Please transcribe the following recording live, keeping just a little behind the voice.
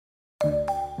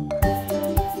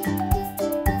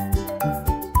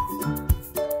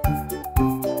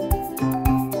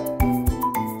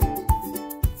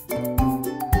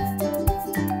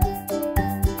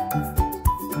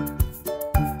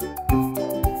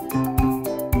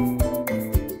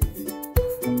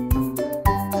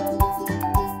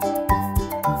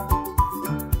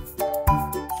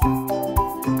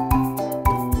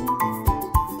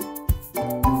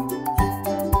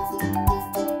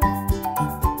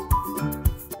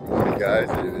guys,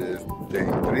 it is day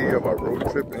 3 of our road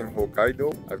trip in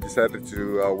Hokkaido. I've decided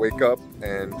to wake up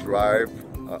and drive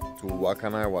to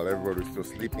Wakkanai while everybody's still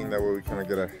sleeping. That way we kind of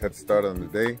get a head start on the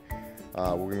day.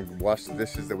 We're going to wash the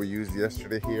dishes that we used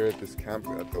yesterday here at this camp,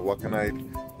 at the Wakkanai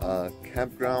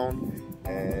campground,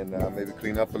 and maybe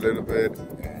clean up a little bit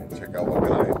and check out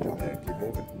Wakkanai and then keep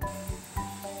moving.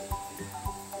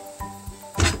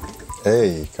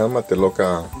 Hey, cálmate,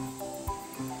 loca.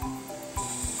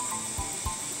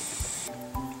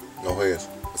 No juegues,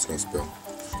 es un spill.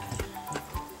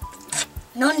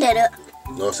 No,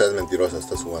 no seas mentirosa,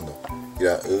 estás jugando.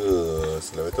 Mira,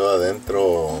 se le ve todo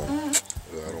adentro.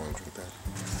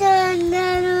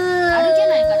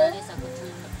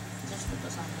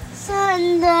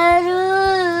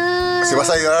 Si vas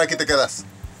a llorar, aquí te quedas.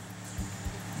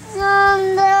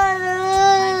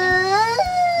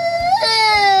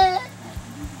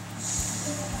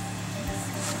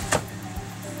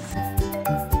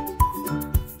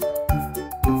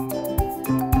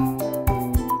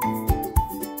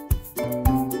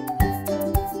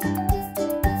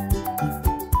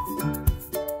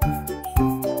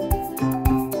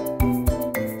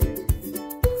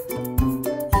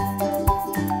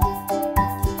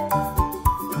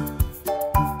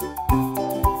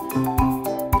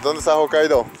 ¿Dónde está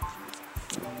Hokkaido?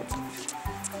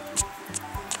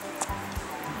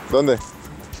 ¿Dónde?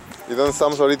 ¿Y dónde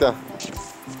estamos ahorita?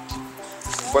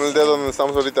 Pon el dedo donde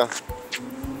estamos ahorita.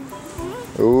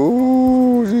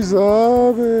 ¡Sí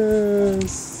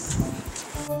sabes!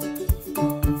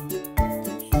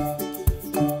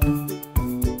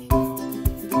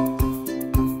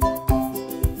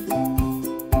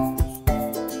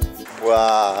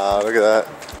 Wow, look at that.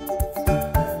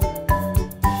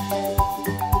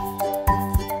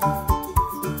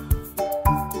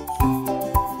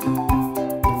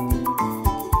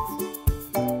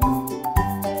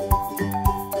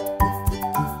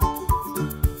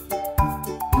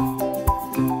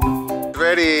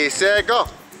 Ready, set, go!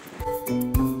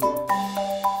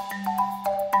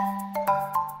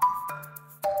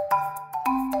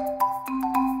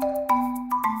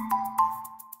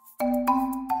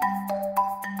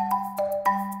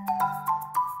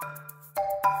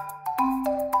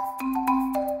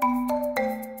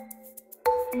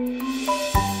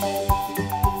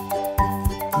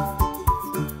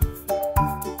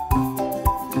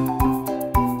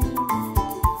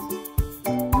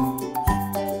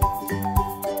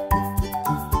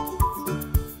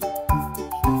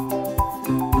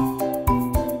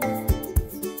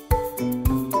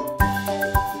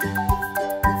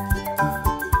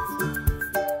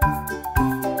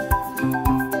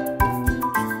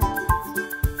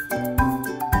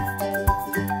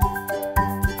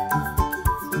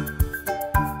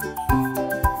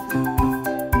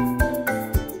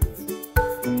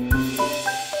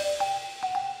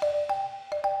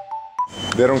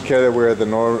 They don't care that we're at the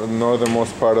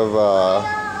northernmost part of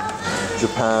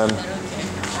Japan.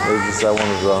 There's just that one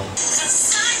as well.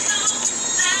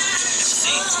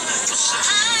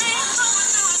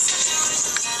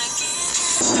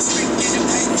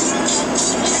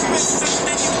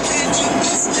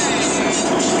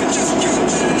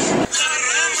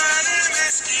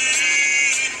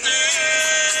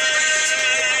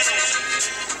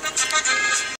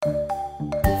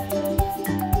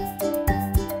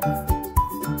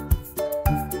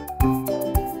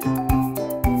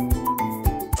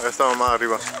 Estamos más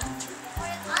arriba.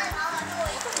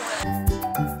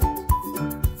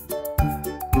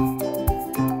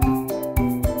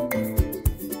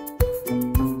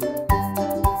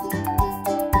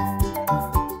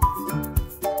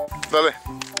 Dale.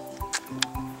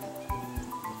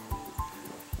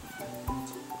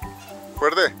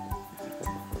 Fuerte.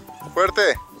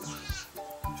 Fuerte.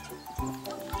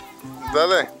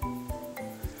 Dale.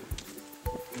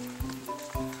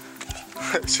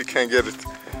 She can't get it.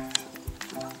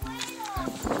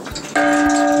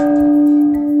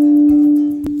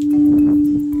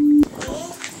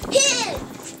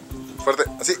 Fuerte,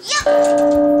 así. Ya.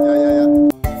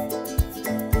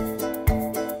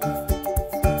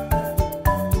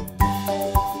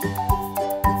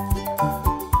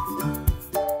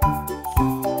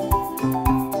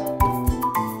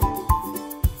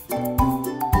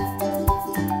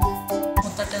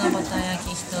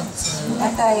バ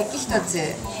ター焼き1つ。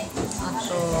あ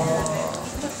と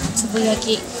つぶ焼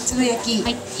き。つぶ焼き。は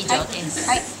い、以上です。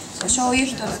はい。お醤油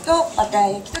1つとバタ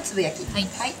ー焼きとつぶ焼き。はい。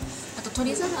はい。あと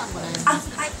鶏皿もらえます。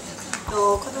あ、はい。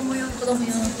子供用の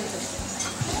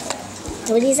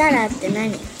鶏皿って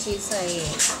何？小さい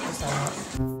お皿。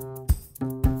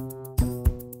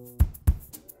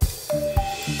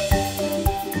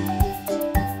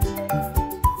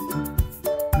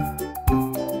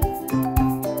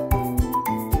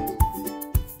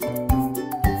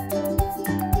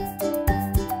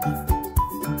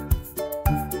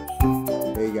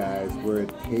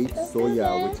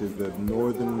which is the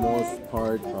northernmost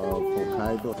part of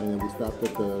Hokkaido. And then we stopped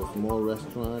at the small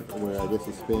restaurant where I guess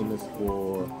it's famous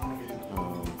for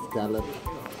scallop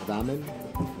ramen,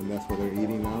 and that's what they're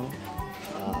eating now.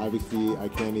 Obviously, I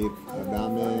can't eat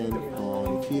ramen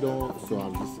on keto, so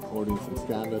I'm just ordering some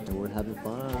scallops and we're having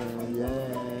fun.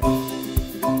 Yay!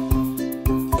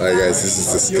 Alright guys, this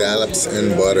is the scallops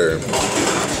and butter.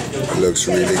 It looks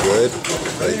really good,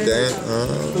 like that.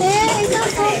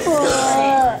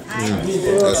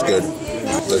 That's good.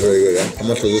 That's very good. How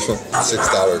much was this one?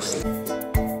 $6.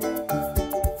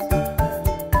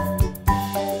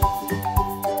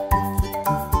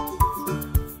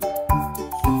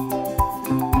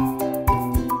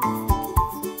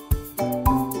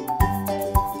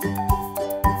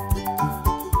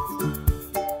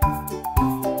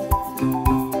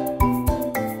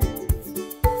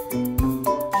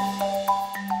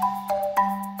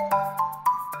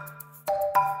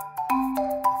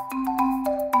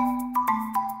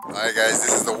 Alright guys,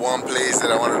 this is the one place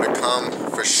that I wanted to come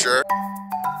for sure.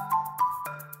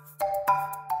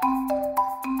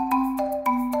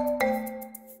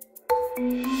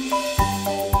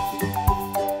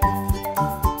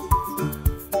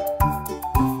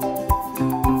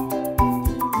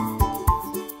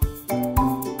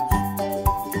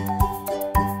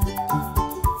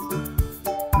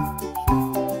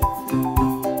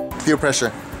 Peer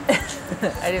pressure.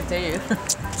 I didn't tell you.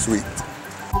 Sweet.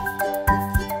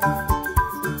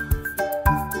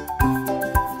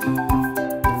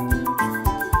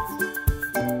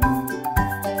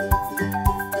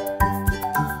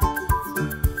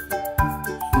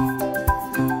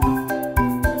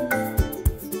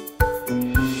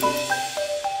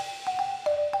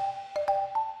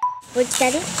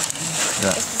 ¿Daddy?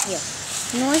 Yeah. Este es yo.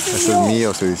 No, ese es Ese yo. es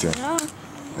mío, se dice. No,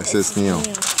 Ese es mío.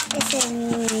 ese es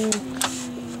mío.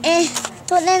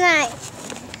取れない。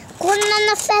こんな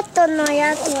のセットの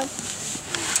やつ。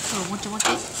もちもち。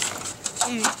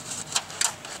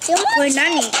これ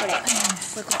何これ。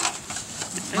こ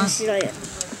れ。面白いよ。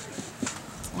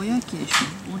おやきでし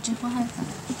ょ。もちふ入ったの。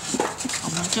あ、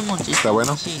もちもち。Está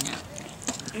bueno? 美味しい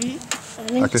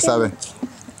ね。¿A qué sabe?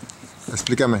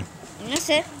 Explícame. No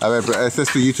sé. A ver, pero este es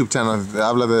tu YouTube channel.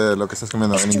 Habla de lo que estás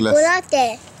comiendo en inglés.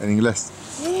 Chocolate. En inglés.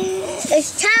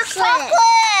 It's chocolate.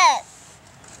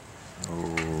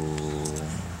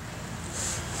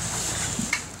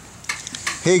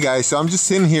 Hey guys, so I'm just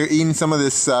sitting here eating some of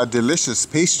this delicious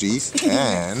pastries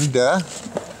and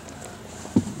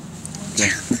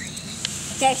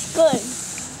That's good.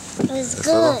 It's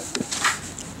good.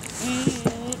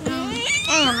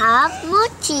 And half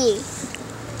mochi.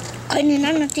 これね、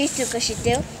何のテイストか知っ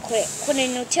てよ。これ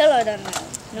ヌテラだな。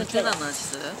ヌテラの味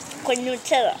する？これヌ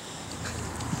テラ。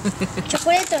チョ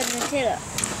コレートはヌテラ。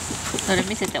それ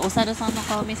見せて、お猿さんの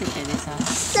顔見せてでさ。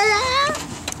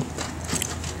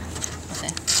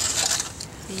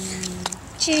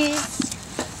チーズ。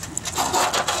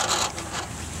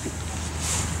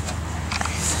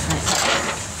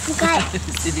深い。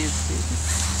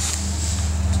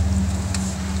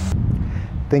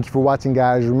Thank you for watching,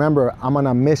 guys. Remember, I'm on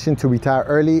a mission to retire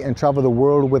early and travel the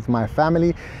world with my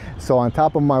family. So on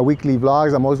top of my weekly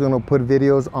vlogs, I'm also going to put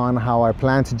videos on how I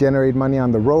plan to generate money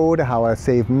on the road, how I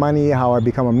save money, how I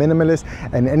become a minimalist,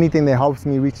 and anything that helps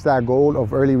me reach that goal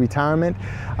of early retirement.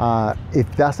 If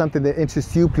that's something that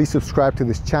interests you, please subscribe to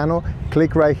this channel.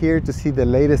 Click right here to see the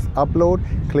latest upload.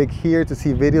 Click here to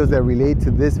see videos that relate to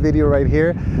this video right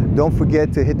here. Don't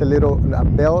forget to hit the little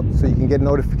bell so you can get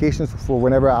notifications for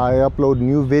whenever I upload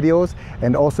new videos.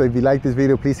 And also, if you like this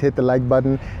video, please hit the like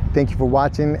button. Thank you for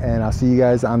watching, and I'll see you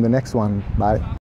guys on the next one. Bye.